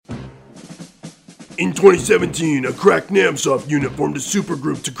In 2017, a crack NAMSOF unit formed a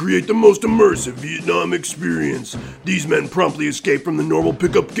supergroup to create the most immersive Vietnam experience. These men promptly escaped from the normal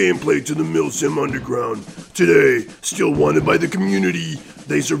pickup gameplay to the Milsim Underground. Today, still wanted by the community,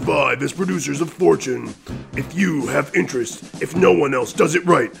 they survive as producers of fortune. If you have interest, if no one else does it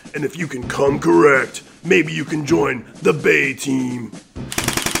right, and if you can come correct, maybe you can join the BAE team.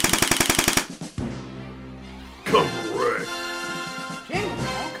 Come correct.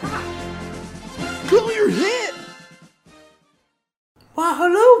 Clear hit! Why,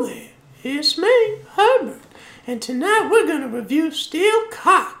 hello there. It's me, Herbert, and tonight we're going to review Steel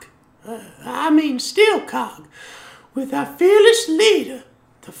Cog. Steel Cog, with our fearless leader,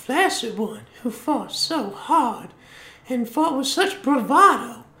 the flashy one who fought so hard and fought with such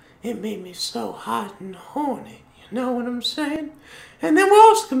bravado. It made me so hot and horny, you know what I'm saying? And then we're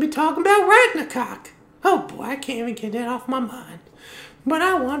also going to be talking about Ragnarokkr. Oh boy, I can't even get that off my mind. But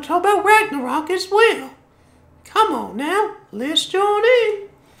I want to talk about Ragnarokkr as well. Come on now, let's join in.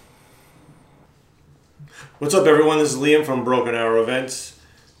 What's up, everyone? This is Liam from Broken Arrow Events.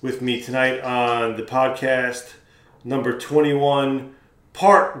 With me tonight on the podcast, number 21,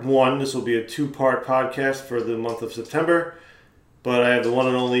 part 1. This will be a 2-part podcast for the month of September. But I have the one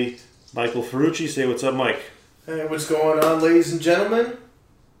and only Michael Farucci. Say what's up, Mike. Hey, what's going on, ladies and gentlemen?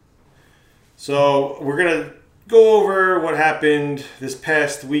 So we're going to go over what happened this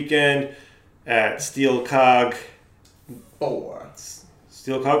past weekend at Steel Cog 4.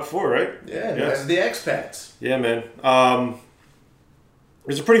 Steel Cog 4, right? Yeah, that's the expats. Yeah, man. It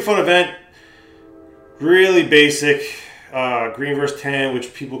was a pretty fun event. Really basic. Green versus tan,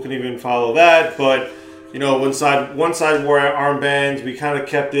 which people couldn't even follow that. But, you know, one side wore armbands. We kind of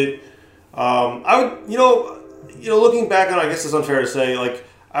kept it. I would, looking back on it, I guess it's unfair to say,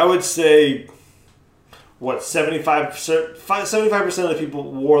 I would say, 75% of the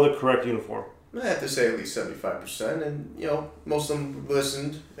people wore the correct uniform. I have to say at least 75%, and most of them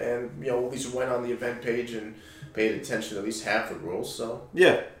listened, and at least went on the event page and paid attention to at least half the rules. So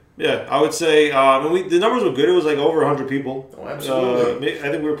yeah, I would say, the numbers were good. It was over 100 people. Oh, absolutely. I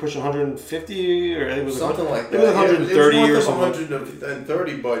think we were pushing 150, or I think it was something like that. It was 130 it was or something.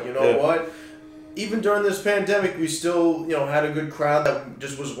 130, but you know what? Even during this pandemic, we still had a good crowd that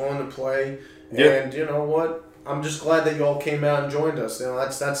just was willing to play. Yep. And you know what? I'm just glad that you all came out and joined us.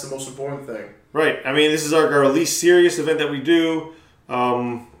 That's the most important thing. Right. This is our least serious event that we do.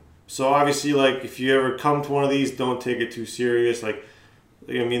 So obviously, if you ever come to one of these, don't take it too serious.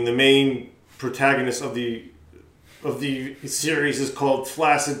 The main protagonist of the series is called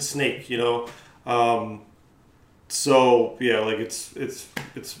Flaccid Snake. So yeah, it's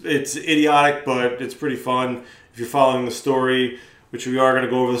idiotic, but it's pretty fun if you're following the story. Which we are going to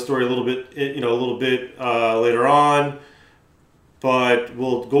go over the story a little bit later on, but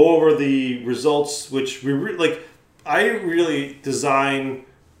we'll go over the results. Which I really design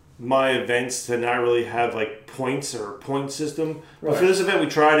my events to not really have points or point system. Right. But for this event, we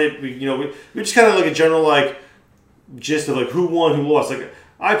tried it. We just kind of a general gist of who won, who lost.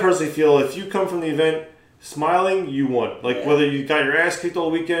 I personally feel if you come from the event smiling, you won. Whether you got your ass kicked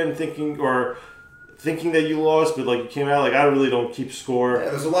all weekend thinking that you lost, but you came out I really don't keep score.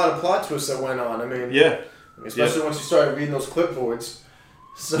 Yeah, there's a lot of plot twists that went on. Especially once you started reading those clipboards.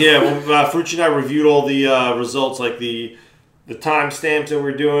 So. Yeah, Farucci and I reviewed all the results, the time stamps that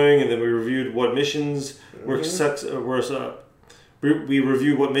we're doing, and then we reviewed what missions were we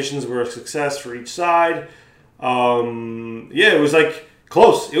reviewed what missions were a success for each side. It was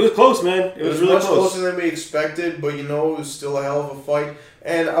close. It was close, man. It was really much close. Closer than we expected, but it was still a hell of a fight.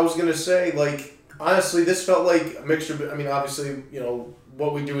 And I was gonna say, honestly, this felt like a mixture. Obviously,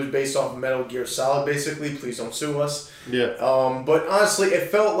 what we do is based off of Metal Gear Solid, basically. Please don't sue us. Yeah. But honestly,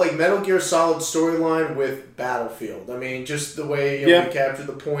 it felt like Metal Gear Solid storyline with Battlefield. just the way we captured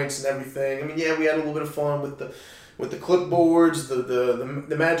the points and everything. We had a little bit of fun with the clipboards,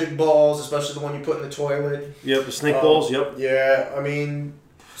 the magic balls, especially the one you put in the toilet. Yep, the snake balls. Yep. Yeah,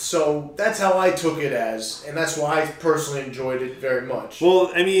 So that's how I took it as, and that's why I personally enjoyed it very much.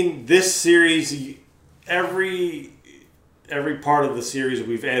 Well, this series, every part of the series,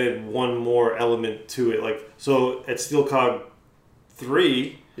 we've added one more element to it. So at Steel Cog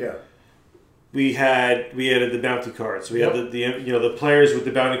 3, we added the bounty cards. So we had the players with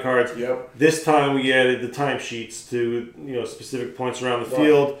the bounty cards. Yep. This time we added the timesheets to specific points around the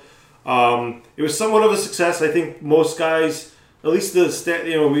field. It was somewhat of a success. I think most guys. At least the staff,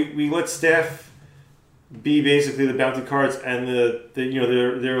 we let staff be basically the bounty cards, and they're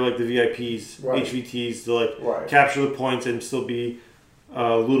the VIPs, right. HVTs to capture the points and still be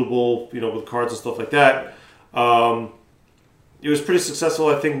lootable, with cards and stuff like that. it was pretty successful.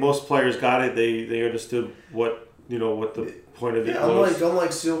 I think most players got it. They understood what the point of it was.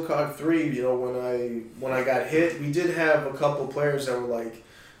 Unlike Steel Cog 3, when I got hit, we did have a couple players that were like,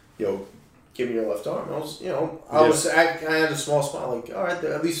 give me your left arm. I had a small smile, like, all right,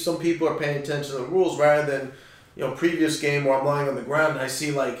 at least some people are paying attention to the rules, rather than, previous game where I'm lying on the ground and I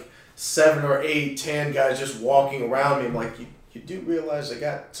see like 7 or 8 tan guys just walking around me. I'm like, you do realize I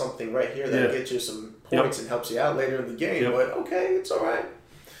got something right here that gets you some points and helps you out later in the game. But okay, it's all right.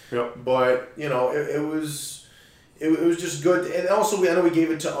 Yep. But it was just good, and also I know we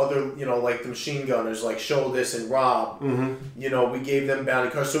gave it to other like the machine gunners like Sholdis and Rob. Mm-hmm. We gave them bounty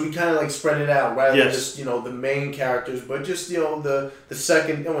cards, so we kind of like spread it out rather than just the main characters, but just the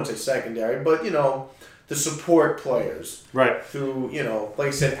second, I won't say secondary, but the support players. Right. Who like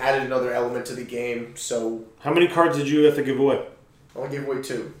I said, added another element to the game. So how many cards did you have to give away? I only gave away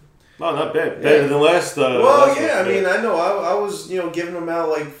 2. Oh, not bad. Better than last. Well, yeah, I mean, I know. I was, giving them out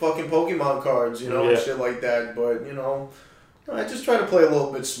like fucking Pokemon cards, and shit like that. But, I just try to play a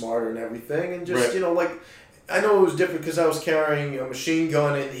little bit smarter and everything. And just, like, I know it was different because I was carrying a machine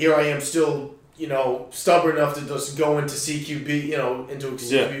gun, and here I am still, stubborn enough to just go into CQB, into a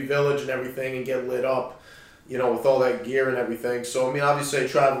CQB village and everything and get lit up, with all that gear and everything. So, I mean, obviously I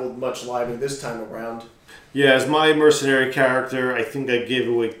traveled much lighter this time around. Yeah, as my mercenary character, I think I gave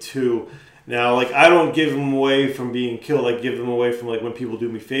away 2. Now, like, I don't give them away from being killed. I give them away from, like, when people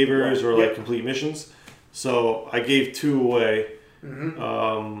do me favors or, like, complete missions. So I gave 2 away,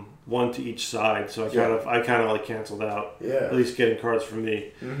 1 to each side. So I kind of like, canceled out. Yeah. At least getting cards from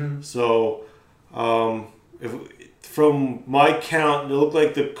me. Mm-hmm. So, from my count, it looked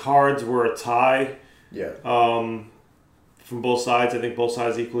like the cards were a tie. Yeah. From both sides. I think both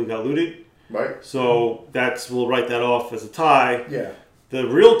sides equally got looted. Right. So we'll write that off as a tie. Yeah. The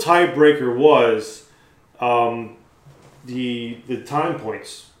real tiebreaker was the time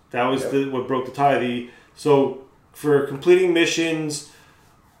points. That was what broke the tie. So for completing missions,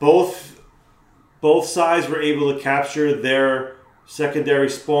 both sides were able to capture their secondary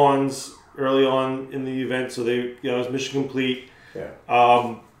spawns early on in the event. So it was mission complete.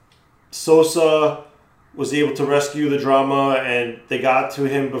 Yeah. Sosa was able to rescue the drama, and they got to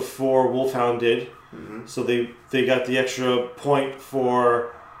him before Wolfhound did. Mm-hmm. So they got the extra point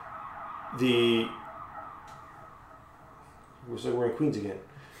for the... We're in Queens again.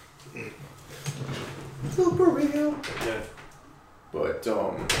 Super real. Yeah. But,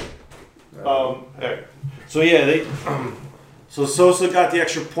 okay. So yeah, so Sosa got the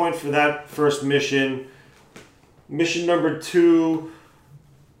extra point for that first mission. Mission number 2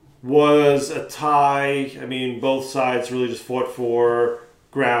 was a tie. I mean, both sides really just fought for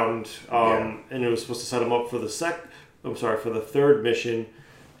ground, and it was supposed to set them up for the third mission,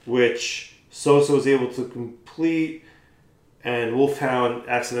 which Sosa was able to complete, and Wolfhound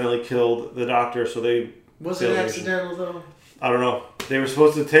accidentally killed the doctor. So they was it accidental though? I don't know. They were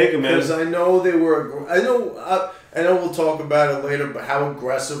supposed to take him in. Because I know they were. I know we'll talk about it later, but how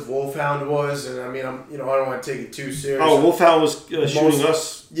aggressive Wolfhound was, and I mean, I don't want to take it too serious. Oh, Wolfhound was shooting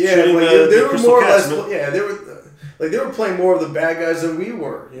us. Yeah, shooting they were more or less. Cats, yeah, they were playing more of the bad guys than we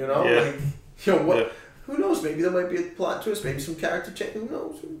were. What? Who knows? Maybe there might be a plot twist. Maybe some character change. Who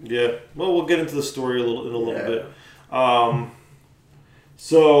knows? Yeah. Well, we'll get into the story in a little bit.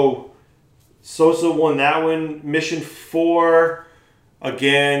 So Sosa won that one. Mission 4,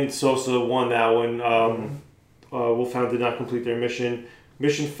 again, Sosa won that one. Wolfhound did not complete their mission.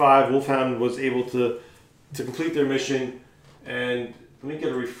 Mission 5, Wolfhound was able to complete their mission. And let me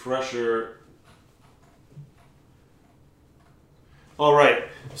get a refresher. All right.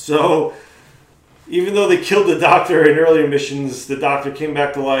 So even though they killed the doctor in earlier missions, the doctor came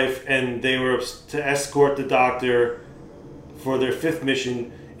back to life, and they were to escort the doctor for their 5th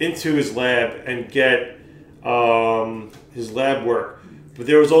mission into his lab and get his lab work. But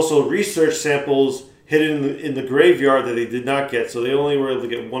there was also research samples hidden in the graveyard that they did not get, so they only were able to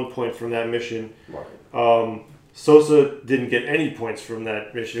get 1 point from that mission. Right. Sosa didn't get any points from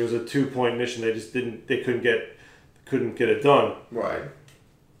that mission. It was a 2-point mission. They couldn't get it done. Right.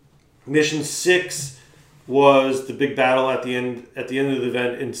 Mission 6 was the big battle at the end of the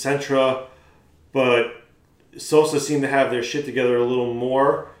event in Centra, but Sosa seemed to have their shit together a little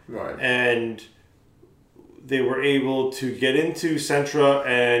more. Right. And they were able to get into Centra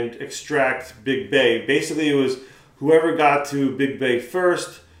and extract Big Bay. Basically, it was whoever got to Big Bay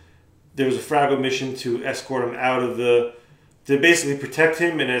first, there was a fragile mission to escort him out of to basically protect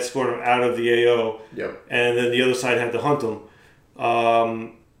him and escort him out of the AO. Yep. And then the other side had to hunt him.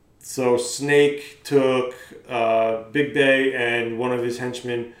 So Snake took Big Bay and one of his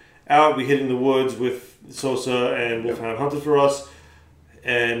henchmen out. We hid in the woods with Sosa and Wolfhound hunted for us.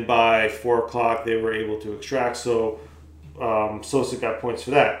 And by 4 o'clock, they were able to extract. So Sosa got points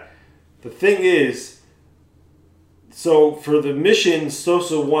for that. The thing is, so for the mission,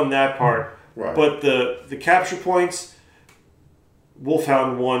 Sosa won that part. Right. But the capture points,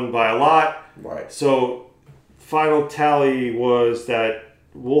 Wolfhound won by a lot. Right. So final tally was that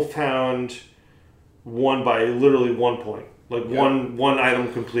Wolfhound won by literally 1 point. Like one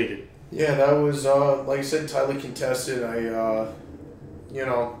item completed. Yeah, that was, like I said, tightly contested.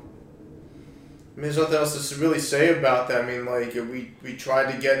 There's nothing else to really say about that. I mean, like, we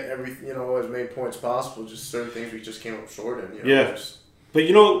tried to get as many points possible. Just certain things we just came up short in. But,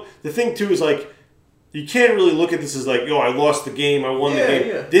 the thing, too, is, like, you can't really look at this as, like, I lost the game, I won the game.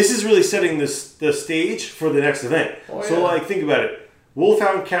 Yeah. This is really setting the stage for the next event. Like, think about it.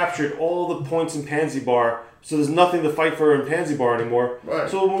 Wolfhound captured all the points in Pansy Bar, so there's nothing to fight for in Pansy Bar anymore. Right.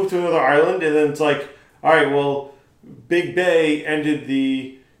 So we'll move to another island, and then it's like, all right, well, Big Bay ended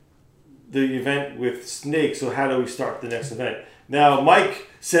the event with Snake, so how do we start the next event? Now, Mike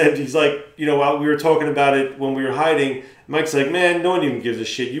said, he's like, while we were talking about it when we were hiding, Mike's like, man, no one even gives a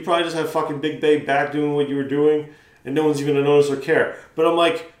shit. You probably just have fucking Big Bay back doing what you were doing, and no one's even going to notice or care. But I'm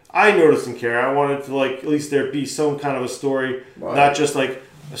like, I noticed and care. I wanted to, like, at least there be some kind of a story, not just, like,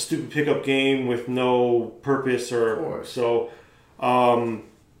 a stupid pickup game with no purpose or... So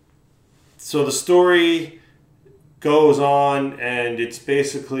the story goes on, and it's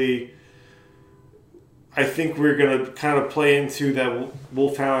basically... I think we're going to kind of play into that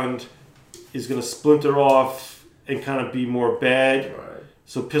Wolfhound is going to splinter off and kind of be more bad. Right.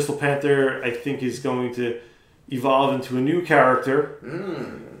 So Pistol Panther, I think, is going to evolve into a new character.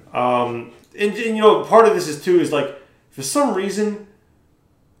 And part of this is like, for some reason,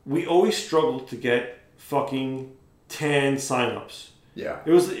 we always struggle to get fucking 10 signups. Yeah.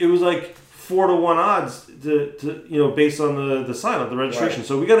 It was like 4-1 odds to based on the sign up, the registration. Right.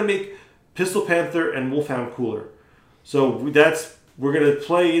 So we got to make Pistol Panther and Wolfhound cooler. So we're going to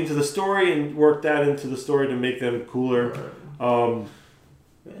play into the story and work that into the story to make them cooler. Right.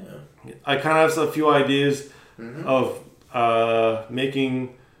 I kind of have a few ideas of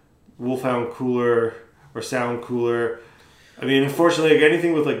making Wolfhound cooler or sound cooler. I mean, unfortunately, like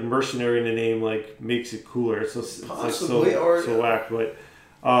anything with like mercenary in the name like makes it cooler. It's like so whack. But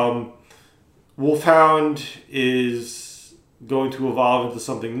Wolfhound is going to evolve into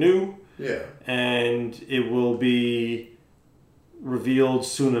something new. Yeah. And it will be revealed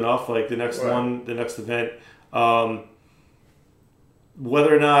soon enough, like the next the next event.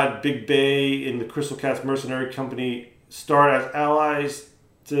 Whether or not Big Bay and the Crystal Cats Mercenary Company start as allies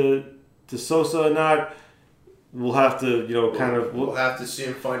to Sosa or not, we'll have to, we'll have to see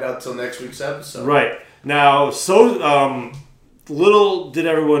and find out till next week's episode. Right. Now, little did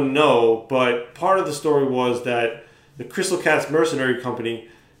everyone know, but part of the story was that the Crystal Cats Mercenary Company,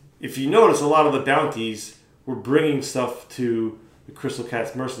 if you notice, a lot of the bounties were bringing stuff to the Crystal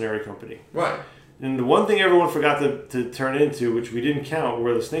Cats Mercenary Company. Right. And the one thing everyone forgot to turn into, which we didn't count,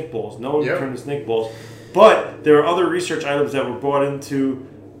 were the snake balls. No one turned the snake balls. But there are other research items that were brought into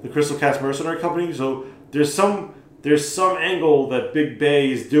the Crystal Cats Mercenary Company. So there's some angle that Big Bay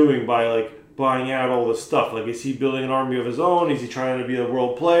is doing by like buying out all this stuff. Like, is he building an army of his own? Is he trying to be a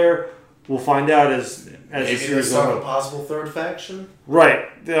world player? We'll find out as maybe the series goes on. A possible third faction. Right.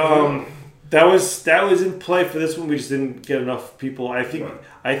 That was in play for this one. We just didn't get enough people. I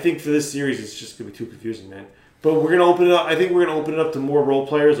think for this series it's just gonna be too confusing, man. But we're gonna open it up. I think we're gonna open it up to more role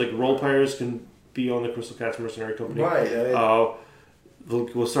players. Like role players can be on the Crystal Cats Mercenary Company. Right.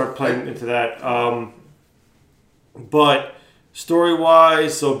 We'll start playing into that. But story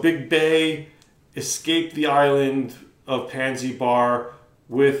wise, so Big Bay escaped the island of Pansy Bar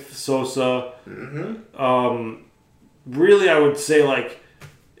with Sosa. Really, I would say like.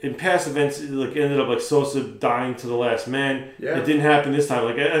 In past events, it ended up like Sosa dying to the last man. Yeah. It didn't happen this time.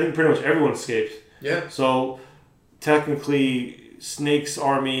 Like I think pretty much everyone escaped. Yeah. So technically, Snake's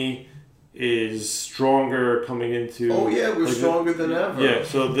army is stronger coming into. Oh yeah, we're stronger than ever. Yeah.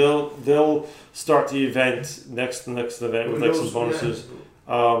 So they'll start the event next event with like some bonuses.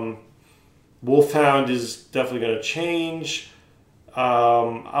 Wolfhound is definitely going to change.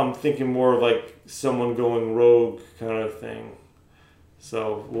 I'm thinking more of like someone going rogue kind of thing.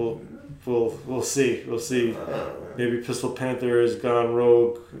 So we'll see. We'll see. Maybe Pistol Panther has gone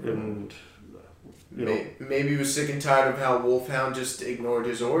rogue, and maybe he was sick and tired of how Wolfhound just ignored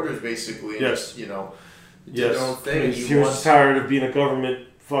his orders, basically. And just, did their own thing. He was tired of being a government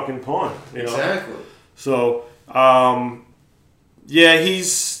fucking pawn. Exactly. So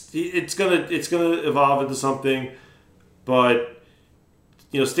it's gonna evolve into something, but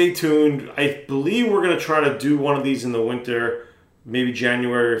stay tuned. I believe we're going to try to do one of these in the winter, maybe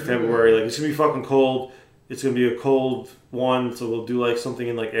January or February. Like, it's going to be fucking cold. It's going to be a cold one, so we'll do like something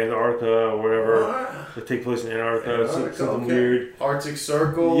in like Antarctica or whatever. Like, take place in Antarctica, something weird. Arctic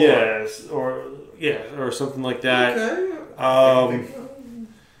Circle. Yes, or something like that. Okay.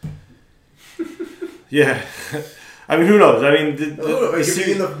 Yeah. I mean, who knows? I mean, it could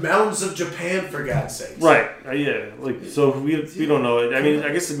be in the mountains of Japan, for God's sake. Right. Yeah. Like, so we don't know. I mean,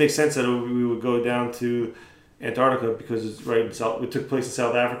 I guess it makes sense that we would go down to Antarctica because it's right in South. It took place in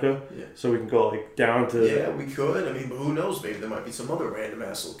South Africa, so we can go like down to. Yeah, we could. I mean, but who knows? Maybe there might be some other random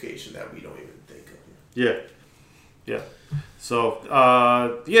ass location that we don't even think of. Yeah. So,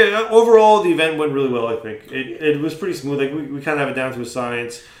 overall, the event went really well. I think it was pretty smooth. Like we kind of have it down to a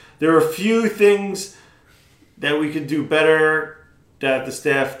science. There are a few things that we could do better that the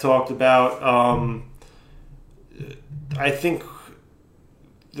staff talked about. I think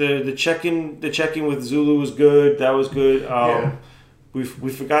the check-in with Zulu was good. That was good. We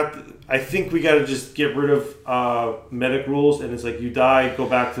forgot. I think we got to just get rid of medic rules, and it's like you die, go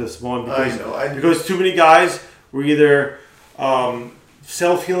back to the spawn because too many guys were either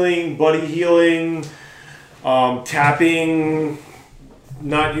self-healing, buddy healing, tapping,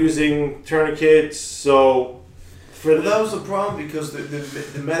 not using tourniquets. So. That was the problem because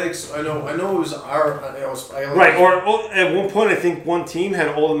the medics. I know it was right. Or at one point, I think one team had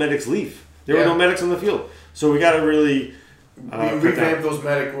all the medics leave. There were no medics on the field, so we got to really revamp those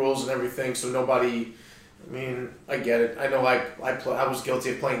medic rules and everything. So nobody. I mean, I get it. I know. I was guilty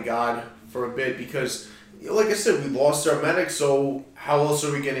of playing God for a bit because, like I said, we lost our medics. So how else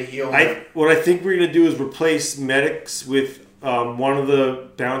are we going to heal? What I think we're going to do is replace medics with one of the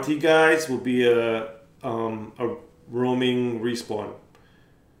bounty guys. Will be a roaming respawn.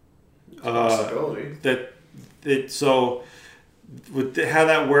 So with how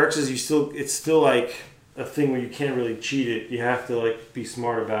that works is it's still like a thing where you can't really cheat it. You have to like be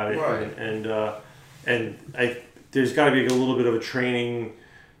smart about it, right. and there's got to be a little bit of a training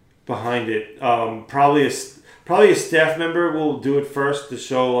behind it. Probably a staff member will do it first to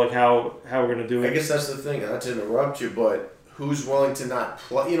show like how we're gonna do it. I guess that's the thing. Not to interrupt you, but. Who's willing to not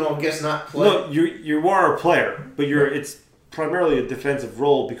play? I guess not play. Look, you are a player, but it's primarily a defensive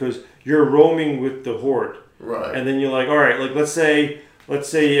role because you're roaming with the horde. Right. And then you're like, all right, like let's say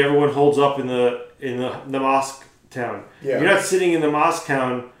everyone holds up in the mosque town. Yeah. You're not sitting in the mosque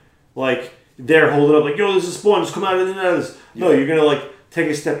town like there holding up like, yo, this is spawn, just come out of this. Yeah. No, you're gonna like take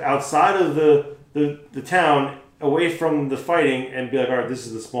a step outside of the town, away from the fighting, and be like, all right, this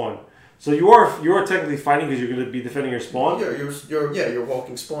is the spawn. So you are technically fighting because you're going to be defending your spawn. You're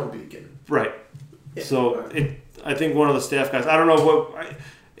walking spawn beacon. Right. Yeah. So I think one of the staff guys. I don't know what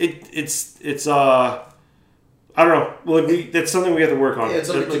it's. I don't know. Well, that's something we have to work on. Yeah, it's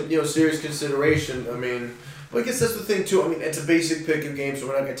something serious consideration. I mean, I guess that's the thing too. I mean, it's a basic pick-up game, so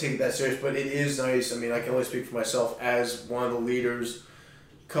we're not going to take it that serious. But it is nice. I mean, I can only speak for myself as one of the leaders.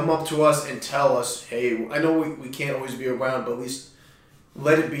 Come up to us and tell us, hey, I know we can't always be around, but at least.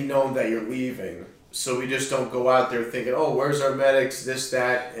 Let it be known that you're leaving, so we just don't go out there thinking, "Oh, where's our medics? This,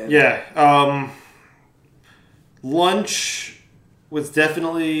 that." And lunch was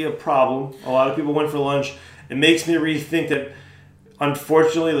definitely a problem. A lot of people went for lunch. It makes me rethink that.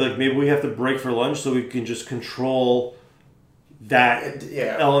 Unfortunately, like maybe we have to break for lunch so we can just control that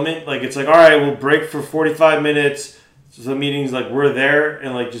element. Like it's like, all right, we'll break for 45 minutes. So the meetings like we're there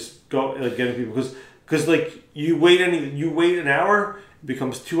and like just go like getting people because like you wait an hour.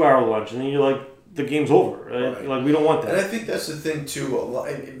 Becomes 2-hour lunch, and then you're like, the game's over. Right? Like, we don't want that. And I think that's the thing, too.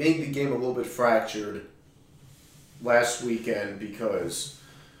 It made the game a little bit fractured last weekend because...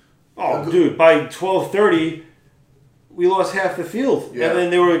 dude, by 12:30, we lost half the field. Yeah. And then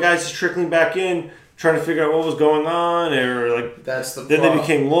there were guys just trickling back in, trying to figure out what was going on, or like... That's the Then problem. They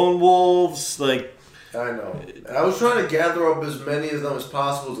became lone wolves, like... I know. And I was trying to gather up as many of them as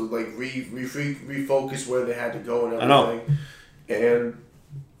possible to, like, refocus where they had to go and everything. I know. And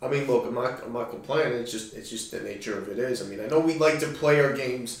I mean, look, I'm not complaining. It's just the nature of it is. I mean, I know we like to play our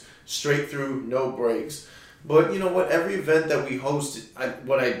games straight through, no breaks. But you know what? Every event that we host,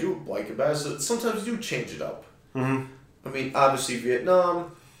 what I do like about it is sometimes we do change it up. Mm-hmm. I mean, obviously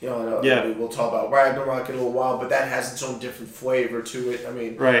Vietnam. We'll talk about Ragnarokkr in a little while, but that has its own different flavor to it. I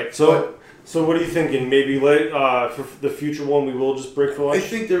mean, right. So what are you thinking? Maybe for the future one, we will just break for lunch. I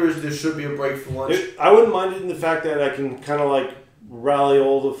think there should be a break for lunch. I wouldn't mind it in the fact that I can kind of like rally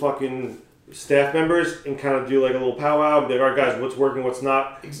all the fucking staff members and kind of do like a little powwow. Be like, all right, guys, what's working, what's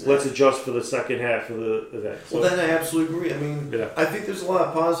not? Exactly. Let's adjust for the second half of the event. So, well, then I absolutely agree. I mean, I think there's a lot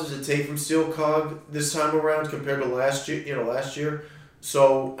of positives to take from Steel Cog this time around compared to last year.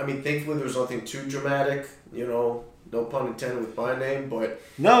 So, I mean, thankfully there was nothing too dramatic, no pun intended with my name, but...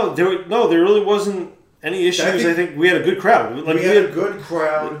 No, there really wasn't any issues. I think we had a good crowd. We had a good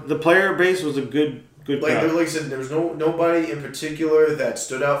crowd. The player base was a good crowd. Like I said, there was nobody in particular that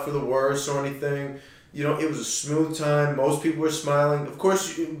stood out for the worst or anything. It was a smooth time. Most people were smiling. Of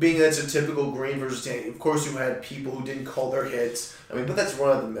course, being that's a typical green versus tan, of course you had people who didn't call their hits. I mean, but that's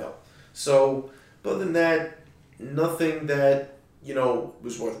run of the mill. So, but other than that, nothing that,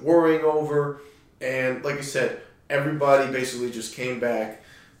 was worth worrying over. And like I said, everybody basically just came back,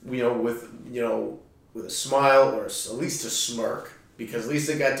 with a smile or at least a smirk, because at least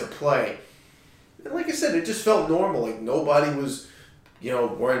they got to play. And like I said, it just felt normal. Like nobody was,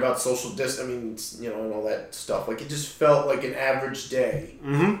 worrying about social distance. and all that stuff. Like it just felt like an average day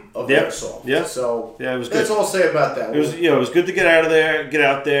of airsoft. Yeah. So it was that's good. all I'll say about that. It was good to get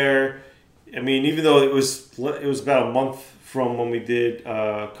out there. I mean, even though it was about a month from when we did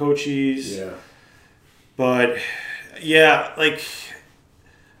Cochise. Yeah. But yeah, like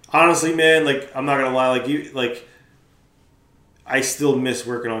honestly, man, like I'm not gonna lie, I still miss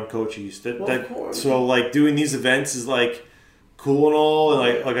working on Cochise. Of course. So like doing these events is like cool and all,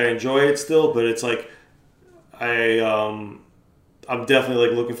 and like I enjoy it still, but it's like I'm definitely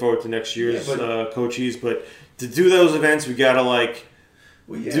like looking forward to next year's Cochise. But to do those events, we gotta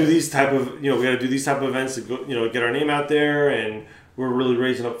do these type of we gotta do these type of events to go, get our name out there, and we're really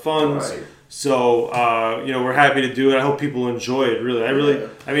raising up funds. Right. So we're happy to do it. I hope people enjoy it. Really,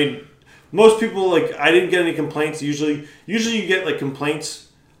 I mean, most people I didn't get any complaints. Usually you get like complaints.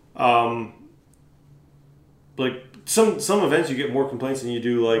 Like some events you get more complaints than you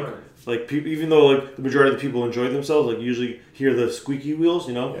do like people. Even though the majority of the people enjoy themselves, usually hear the squeaky wheels,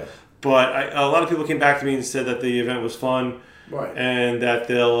 Yeah. But a lot of people came back to me and said that the event was fun. Right. And that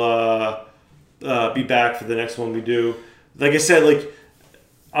they'll be back for the next one we do. Like I said,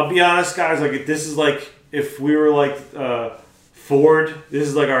 I'll be honest, guys. This is if we were Ford. This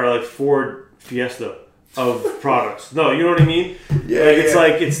is our Ford Fiesta of products. No, you know what I mean? Yeah.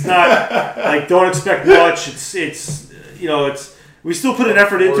 It's not don't expect much. It's we still put an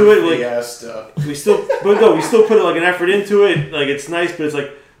effort into it. Fiesta. We still put an effort into it. It's nice, but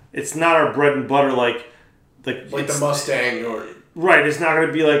it's not our bread and butter. Like the Mustang or right. It's not going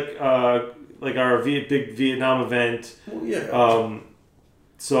to be our big Vietnam event. Well, yeah.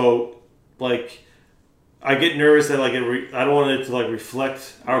 So I get nervous that I don't want it to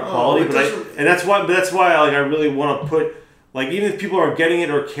reflect our quality, but that's why I really want to put even if people aren't getting it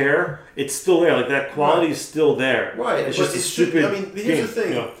or care, it's still there. That quality is still there. Right. It's just a stupid. Here's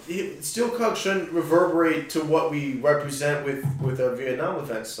the thing. Steel Cog shouldn't reverberate to what we represent with our Vietnam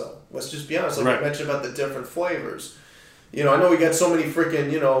events. So let's just be honest. I mentioned about the different flavors. I know we got so many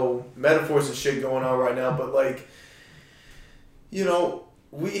freaking metaphors and shit going on right now, but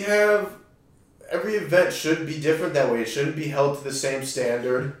we have every event should be different that way. It shouldn't be held to the same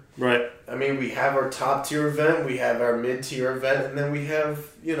standard. Right. I mean, we have our top tier event, we have our mid tier event, and then we have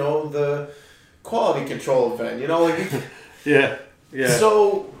the quality control event. Yeah. Yeah.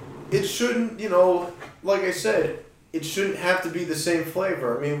 So it shouldn't, like I said, it shouldn't have to be the same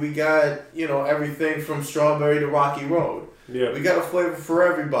flavor. I mean, we got everything from strawberry to Rocky Road. Yeah. We got a flavor for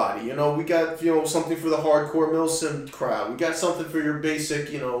everybody. We got something for the hardcore Milsim crowd. We got something for your basic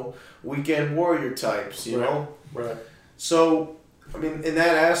weekend warrior types. You know. Right. So I mean, in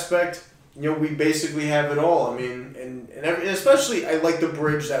that aspect, we basically have it all. I mean, and especially I like the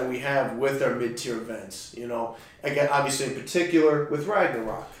bridge that we have with our mid-tier events. Again, obviously in particular with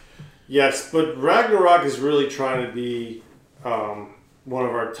Ragnarokkr. Yes, but Ragnarokkr is really trying to be one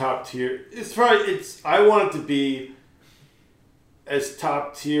of our top tier. I want it to be as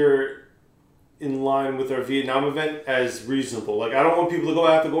top tier in line with our Vietnam event as reasonable. I don't want people to go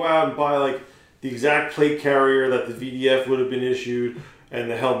out and buy the exact plate carrier that the VDF would have been issued and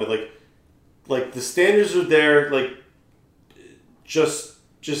the helmet. The standards are there. Just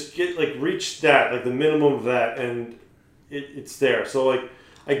get reach that the minimum of that, and it's there. So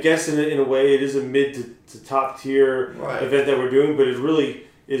I guess in a way it is a mid to top tier event that we're doing, but it really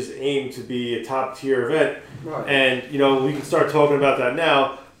is aimed to be a top tier event. Right. And we can start talking about that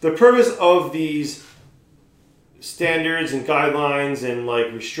now. The purpose of these standards and guidelines and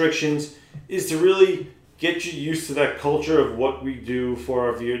restrictions is to really get you used to that culture of what we do for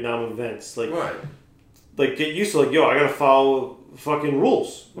our Vietnam events. Get used to I gotta follow fucking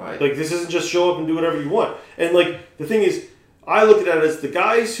rules. Right. This isn't just show up and do whatever you want. And the thing is, I look at it as the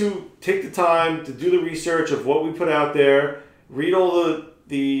guys who take the time to do the research of what we put out there, read all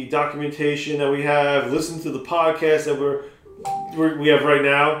the documentation that we have, listen to the podcast that we have right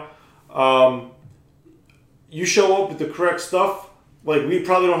now. You show up with the correct stuff, like we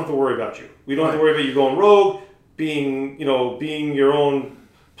probably don't have to worry about you. We don't have to worry about you going rogue, being your own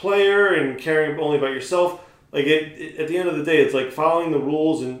player and caring only about yourself. Like at the end of the day, it's like following the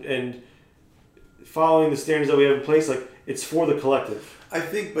rules and following the standards that we have in place. Like it's for the collective. I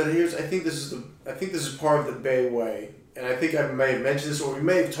think this is part of the BAE way, and I think I may have mentioned this, or we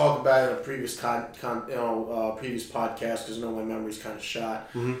may have talked about it in a previous previous podcast because I know my memory's kind of shot.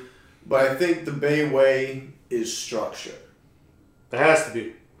 Mm-hmm. But I think the BAE way is structure. It has to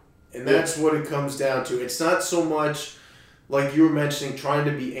be, and that's what it comes down to. It's not so much like you were mentioning trying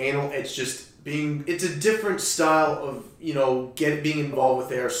to be anal. It's just it's a different style of being involved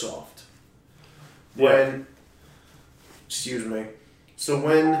with airsoft. Excuse me. So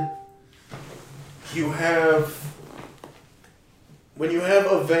when you have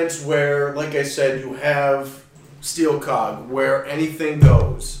events where, like I said, you have Steel Cog, where anything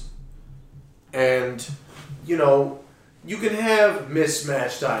goes, and you can have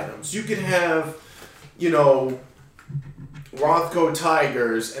mismatched items. You can have Rothko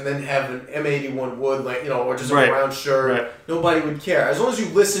Tigers and then have an M81 Wood, or just a brown shirt. Right. Nobody would care as long as you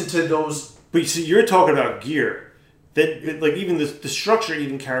listen to those. But you see, you're talking about gear. That like even the structure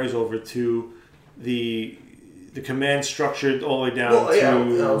even carries over to the command structure all the way down to.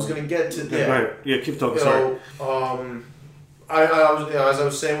 Yeah, I was gonna get to that. Right. Yeah, keep talking. Sorry. I was as I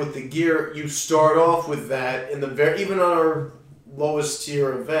was saying with the gear, you start off with that in the even on our lowest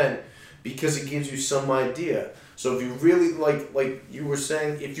tier event because it gives you some idea. So if you really like you were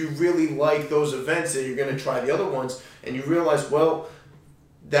saying, if you really like those events, then you're gonna try the other ones, and you realize, well,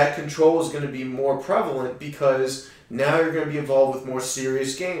 that control is going to be more prevalent because now you're going to be involved with more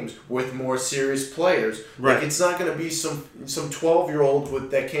serious games, with more serious players. Right. Like it's not going to be some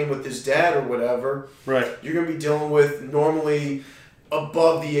 12-year-old that came with his dad or whatever. Right. You're going to be dealing with normally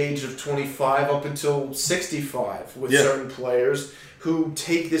above the age of 25 up until 65 with certain players who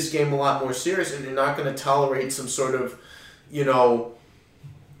take this game a lot more serious, and you're not going to tolerate some sort of,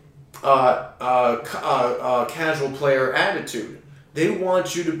 casual player attitude. They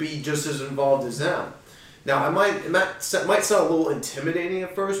want you to be just as involved as them. Now, it might sound a little intimidating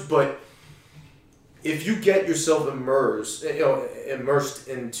at first, but if you get yourself immersed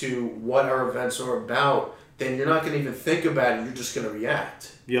into what our events are about, then you're not going to even think about it. You're just going to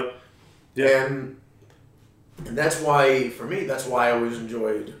react. Yep. And that's why, for me, I always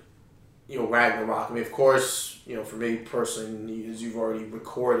enjoyed, Ragnarokkr. I mean, of course, for me personally, as you've already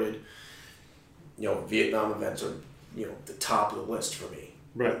recorded, Vietnam events are the top of the list for me.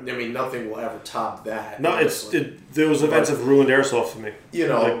 Right. I mean, nothing will ever top that. No, those events have ruined airsoft for me.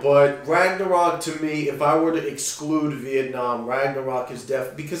 But Ragnarokkr, to me, if I were to exclude Vietnam, Ragnarokkr is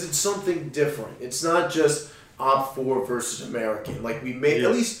definitely, because it's something different. It's not just Op 4 versus American. Like we made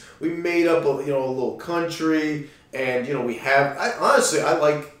up a little country, and we have. I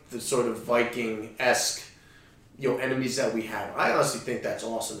like the sort of Viking-esque enemies that we have. I honestly think that's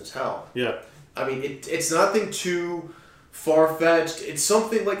awesome as hell. Yeah. I mean, it's nothing too far-fetched. It's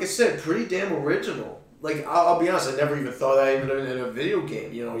something, like I said, pretty damn original. Like, I'll be honest, I never even thought that even in a video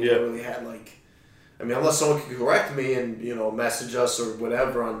game. You really had, unless someone could correct me and, message us or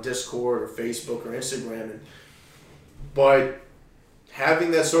whatever on Discord or Facebook or Instagram. But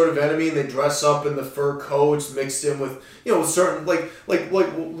having that sort of enemy, and they dress up in the fur coats mixed in with, certain, like the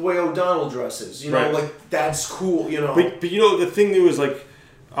way O'Donnell dresses. That's cool, But the thing that was,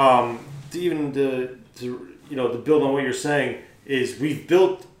 to build on what you're saying is we've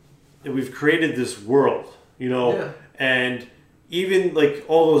created this world, and even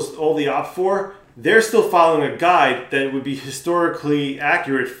all the Op 4, they're still following a guide that would be historically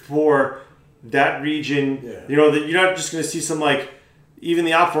accurate for that region. Yeah. That you're not just going to see some even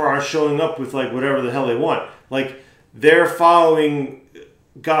the Op 4 are showing up with whatever the hell they want. They're following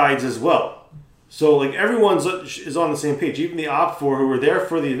guides as well. So, everyone is on the same page. Even the Op 4 who are there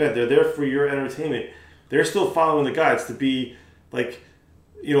for the event, they're there for your entertainment. They're still following the guides to be, the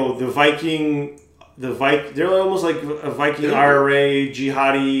Viking. They're almost like a Viking IRA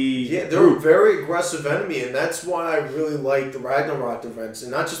jihadi. Yeah, they're a very aggressive enemy, and that's why I really like the Ragnarokkr events,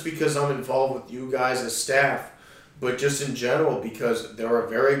 and not just because I'm involved with you guys as staff, but just in general because they're a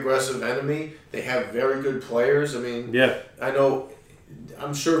very aggressive enemy. They have very good players. I mean, I know.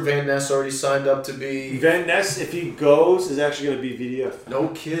 I'm sure Van Ness already signed up to be... Van Ness, if he goes, is actually going to be VDF. No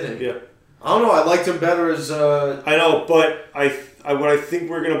kidding. Yeah. I don't know. I liked him better as... I know, but what I think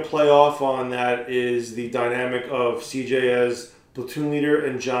we're going to play off on that is the dynamic of CJ as platoon leader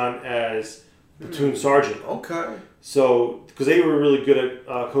and John as platoon sergeant. Okay. So, because they were really good at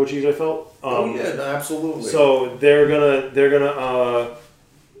coaching, I felt. Absolutely. So they're gonna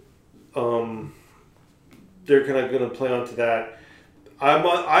play onto that.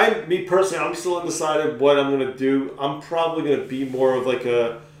 Me personally, I'm still undecided what I'm gonna do. I'm probably gonna be more of like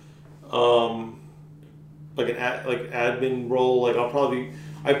a, admin role. Like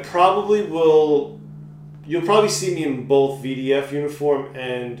I probably will. You'll probably see me in both VDF uniform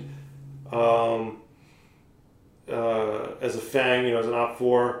and, as a Fang, as an Op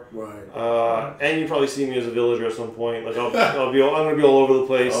 4. Right. And you probably see me as a Villager at some point. Like I'm gonna be all over the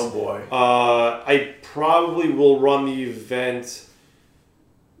place. Oh boy. I probably will run the event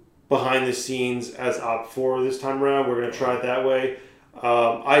behind the scenes as Op 4 this time around. We're gonna try it that way.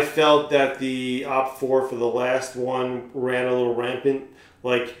 I felt that the Op 4 for the last one ran a little rampant.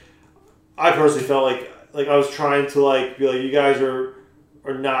 Like, I personally felt like I was trying to be like, you guys are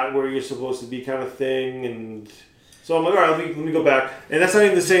not where you're supposed to be, kind of thing. And so I'm like, all right, let me go back. And that's not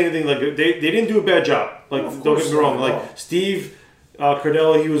even to say anything. Like, they didn't do a bad job. Like, don't get me wrong. Like, Steve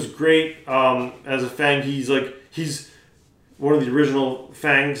Cardell, he was great as a Fang. He's one of the original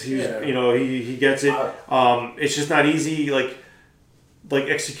Fangs. He gets it. It's just not easy. Like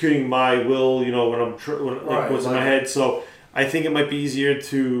executing my will. When I'm what's in my head. So I think it might be easier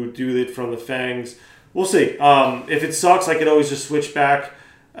to do it from the Fangs. We'll see. If it sucks, I could always just switch back.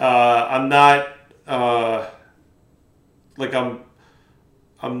 I'm not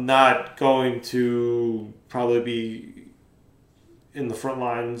I'm not going to probably be on the front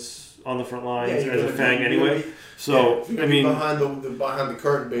lines as a Fang anyway. So I mean, behind the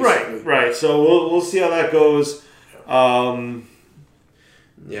curtain, basically. Right. So we'll see how that goes.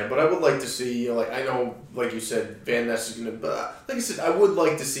 Yeah, but I would like to see, I know, like you said, Van Ness is going to, but like I said, I would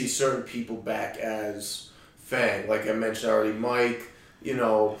like to see certain people back as Fang. Like I mentioned already, Mike,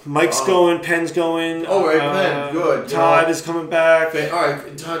 Mike's going, Penn's going. Oh, right, Penn, good. Todd is coming back. All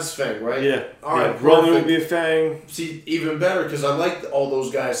right, Todd's Fang, right? Yeah. All right, Roman will be a Fang. See, even better, because I like all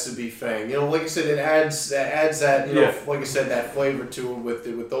those guys to be Fang. Like I said, it adds that, like I said, that flavor to it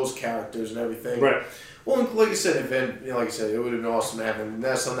with those characters and everything. Right. Well, like I said, it would have been awesome to have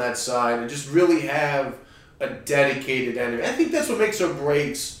Ness on that side and just really have a dedicated enemy. I think that's what makes or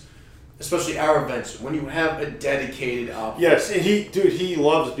breaks, especially our events, when you have a dedicated op. Yes, and he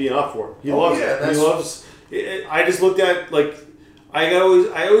loves being up for it. He loves it. He loves. I just looked at I always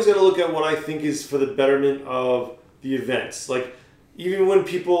got to look at what I think is for the betterment of the events. Like, even when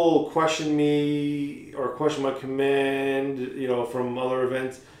people question me or question my command, from other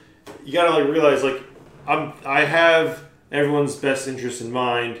events, you got to realize I have everyone's best interest in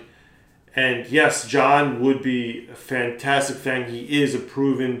mind, and yes, John would be a fantastic Fang. He is a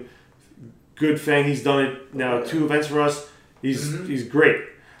proven good Fang. He's done it now 2 events for us. He's great.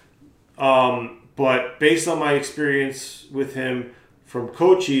 But based on my experience with him from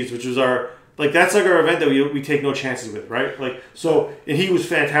Cochise, which was that's our event that we take no chances with, right? And he was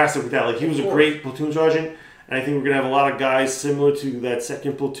fantastic with that. He was a great platoon sergeant, and I think we're gonna have a lot of guys similar to that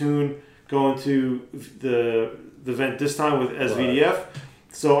second platoon going to the event this time as VDF.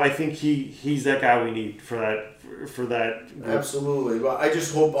 So I think he's that guy we need for that group. Absolutely. Well, I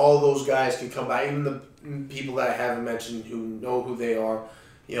just hope all those guys can come back. Even the people that I haven't mentioned who know who they are,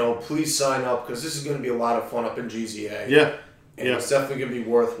 please sign up, because this is going to be a lot of fun up in GZA. Yeah. And it's definitely going to be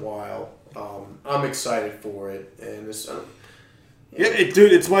worthwhile. I'm excited for it, and it's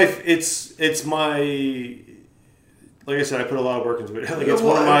it's my. Like I said, I put a lot of work into it. It's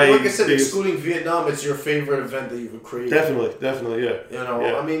one of my. Like I said, excluding Vietnam, it's your favorite event that you've created. Definitely, yeah.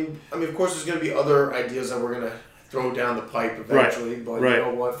 Yeah. I mean, of course, there's going to be other ideas that we're going to throw down the pipe eventually. Right. But you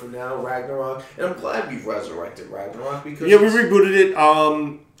know what? For now, Ragnarokkr, and I'm glad we've resurrected Ragnarokkr because we rebooted it.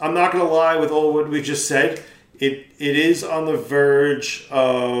 I'm not going to lie with all what we just said. It is on the verge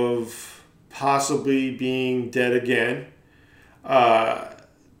of possibly being dead again.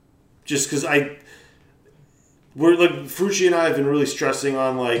 Just because we're Farucci and I have been really stressing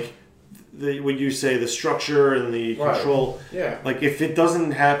on what you say, the structure and the control. Yeah. If it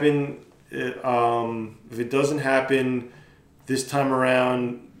doesn't happen, this time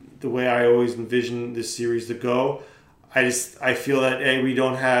around, the way I always envisioned this series to go, I feel that we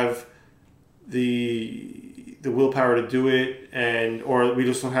don't have the willpower to do it, or we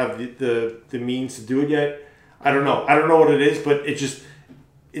just don't have the means to do it yet. I don't know what it is, but it just,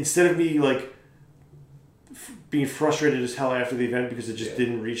 instead of me being frustrated as hell after the event because it just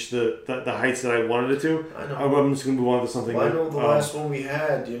didn't reach the heights that I wanted it to. I know. I'm just going to move on to something. Well, I know the last one we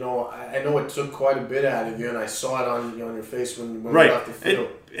had, I know it took quite a bit out of you, and I saw it on your face when we left the field.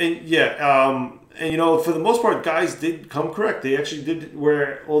 And for the most part, guys did come correct. They actually did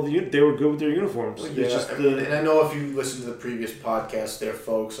wear they were good with their uniforms. Well, yeah, and I know if you listen to the previous podcast there,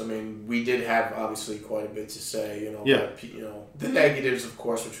 folks, we did have obviously quite a bit to say, about, the negatives, of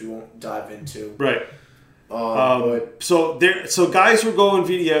course, which we won't dive into. Right. So guys who are going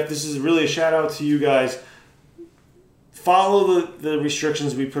VDF, this is really a shout out to you guys. Follow the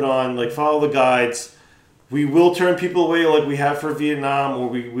restrictions we put on, like follow the guides. We will turn people away like we have for Vietnam, or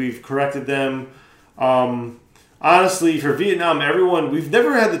we've corrected them. Honestly, for Vietnam, we've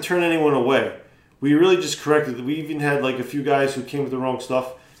never had to turn anyone away. We really just corrected it. We even had like a few guys who came with the wrong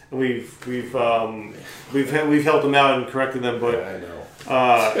stuff, and we've helped them out and corrected them. But I know.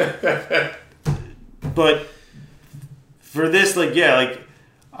 But for this,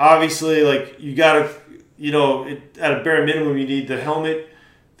 obviously, you gotta, at a bare minimum, you need the helmet,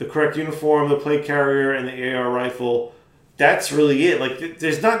 the correct uniform, the plate carrier, and the AR rifle. That's really it.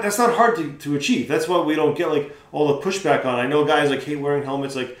 That's not hard to achieve. That's why we don't get all the pushback on. I know guys hate wearing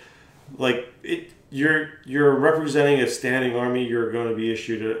helmets. You're representing a standing army. You're going to be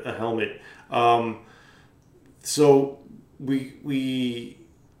issued a helmet. So we're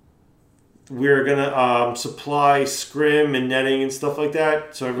gonna supply scrim and netting and stuff like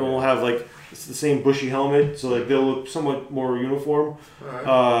that. So everyone will have it's the same bushy helmet. So they'll look somewhat more uniform. Right.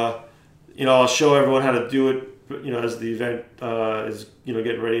 I'll show everyone how to do it. As the event is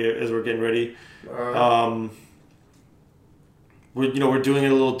getting ready, as we're getting ready. Right. We're doing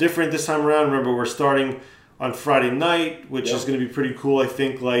it a little different this time around. Remember, we're starting on Friday night, which is going to be pretty cool. I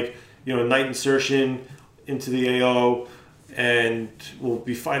think night insertion into the AO, and we'll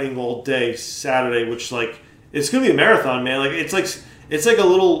be fighting all day Saturday, which it's going to be a marathon, man.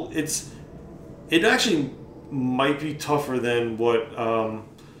 It actually might be tougher than what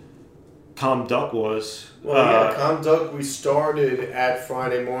Com Duck was. Well, Com Duck, we started at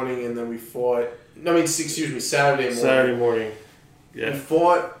Friday morning, and then we fought. Saturday morning. Saturday morning. Yeah. We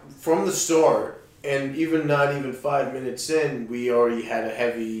fought from the start, and not even 5 minutes in, we already had a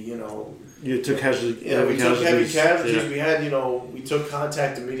heavy, You took casualties. Yeah, we took heavy casualties. Yeah. We had, we took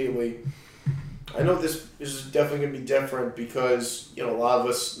contact immediately. I know this is definitely going to be different because, a lot of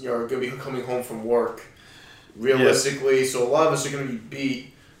us, are going to be coming home from work, realistically. Yeah. So a lot of us are going to be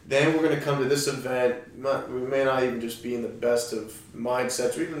beat. Then we're going to come to this event. We may not even just be in the best of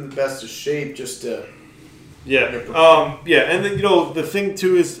mindsets or even the best of shape just to... Yeah. And then, the thing,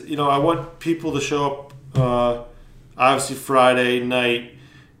 too, is, I want people to show up, obviously, Friday night.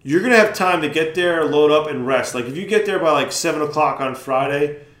 You're going to have time to get there, load up, and rest. If you get there by, 7 o'clock on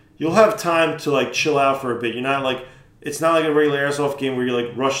Friday, you'll have time to, chill out for a bit. You're not, it's not like a regular airsoft game where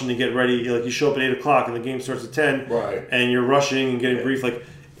you're, rushing to get ready. You show up at 8 o'clock and the game starts at 10. Right. And you're rushing and getting brief.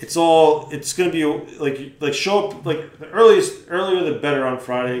 It's going to be, show up, the earlier the better on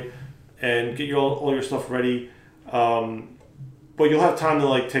Friday and get all your stuff ready. But you'll have time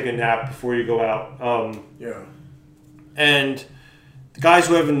to, take a nap before you go out. And the guys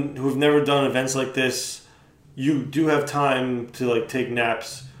who have never done events like this, you do have time to take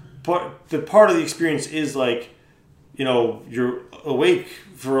naps. But the part of the experience is you're awake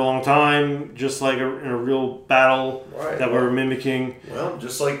for a long time, just in a real battle that we're mimicking. Well,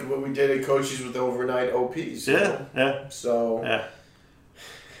 just like what we did at Cochise with overnight OPs. Yeah. So. Yeah.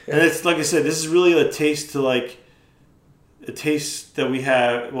 And it's like I said, this is really a taste to a taste that we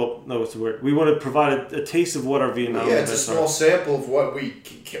have. Well, no, what's the word? We want to provide a taste of what our Vietnam. Yeah, it's a small sample of what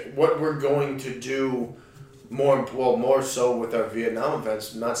we're going to do. More so with our Vietnam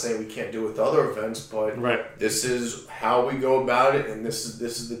events. I'm not saying we can't do it with other events, but this is how we go about it, and this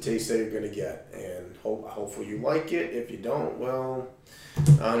is the taste that you're going to get. And hopefully you like it. If you don't, well, I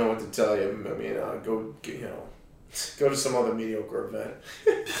don't know what to tell you. I mean, go to some other mediocre event.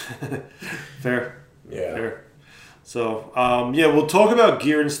 Fair. Yeah. Fair. So, we'll talk about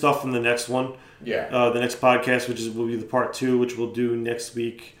gear and stuff in the next one. Yeah. The next podcast, will be the part 2, which we'll do next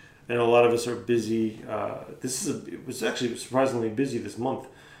week. And a lot of us are busy. It was actually surprisingly busy this month.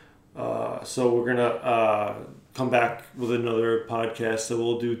 So we're gonna come back with another podcast. So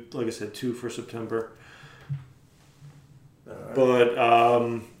we'll do, like I said, 2 for September. Right. But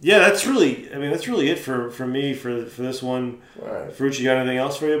that's really it for me for this one. All right. Farucci, you got anything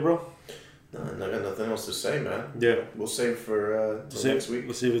else for you, bro? No, I got nothing else to say, man. Yeah. We'll save for next week.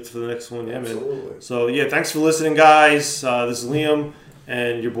 We'll save it for the next one. Yeah, Absolutely. Man. So thanks for listening, guys. This is Liam.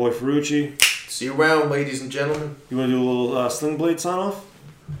 And your boy Farucci. See you around, ladies and gentlemen. You want to do a little Sling Blade sign off?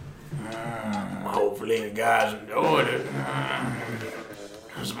 Hopefully the guys enjoyed it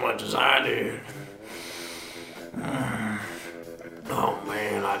as much as I did. Oh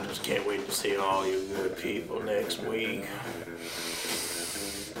man, I just can't wait to see all you good people next week.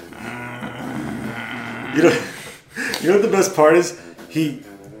 You know what the best part is?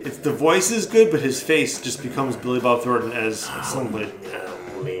 It's the voice is good, but his face just becomes Billy Bob Thornton as Sling Blade.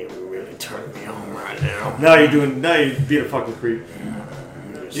 Really turning me on right now. Now you're being a fucking creep.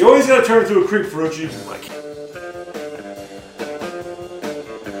 You always gotta turn into a creep, Farucci.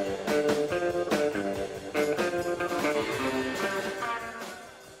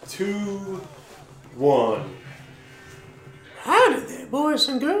 2, 1. Howdy there, boys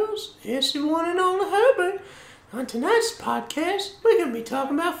and girls. It's the one and only Herbert. On tonight's podcast, we're going to be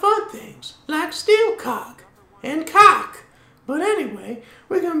talking about fun things, like Steel Cog and cock. But anyway,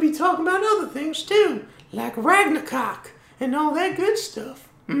 we're going to be talking about other things too, like Ragnarokkr and all that good stuff.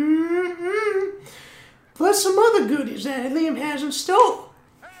 Plus some other goodies that Liam has in store.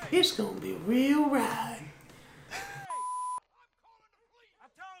 It's going to be a real ride.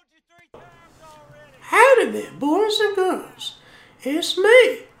 Howdy there, boys and girls. It's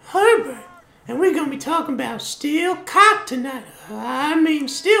me, Herbert, and we're going to be talking about Steel Cog tonight.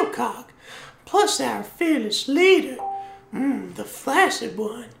 Steel Cog. Plus our fearless leader, the flaccid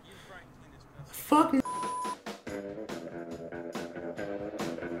one. Fucking.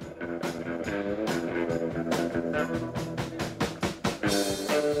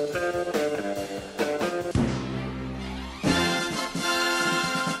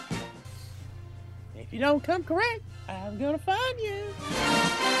 If you don't come correct, I'm gonna find you.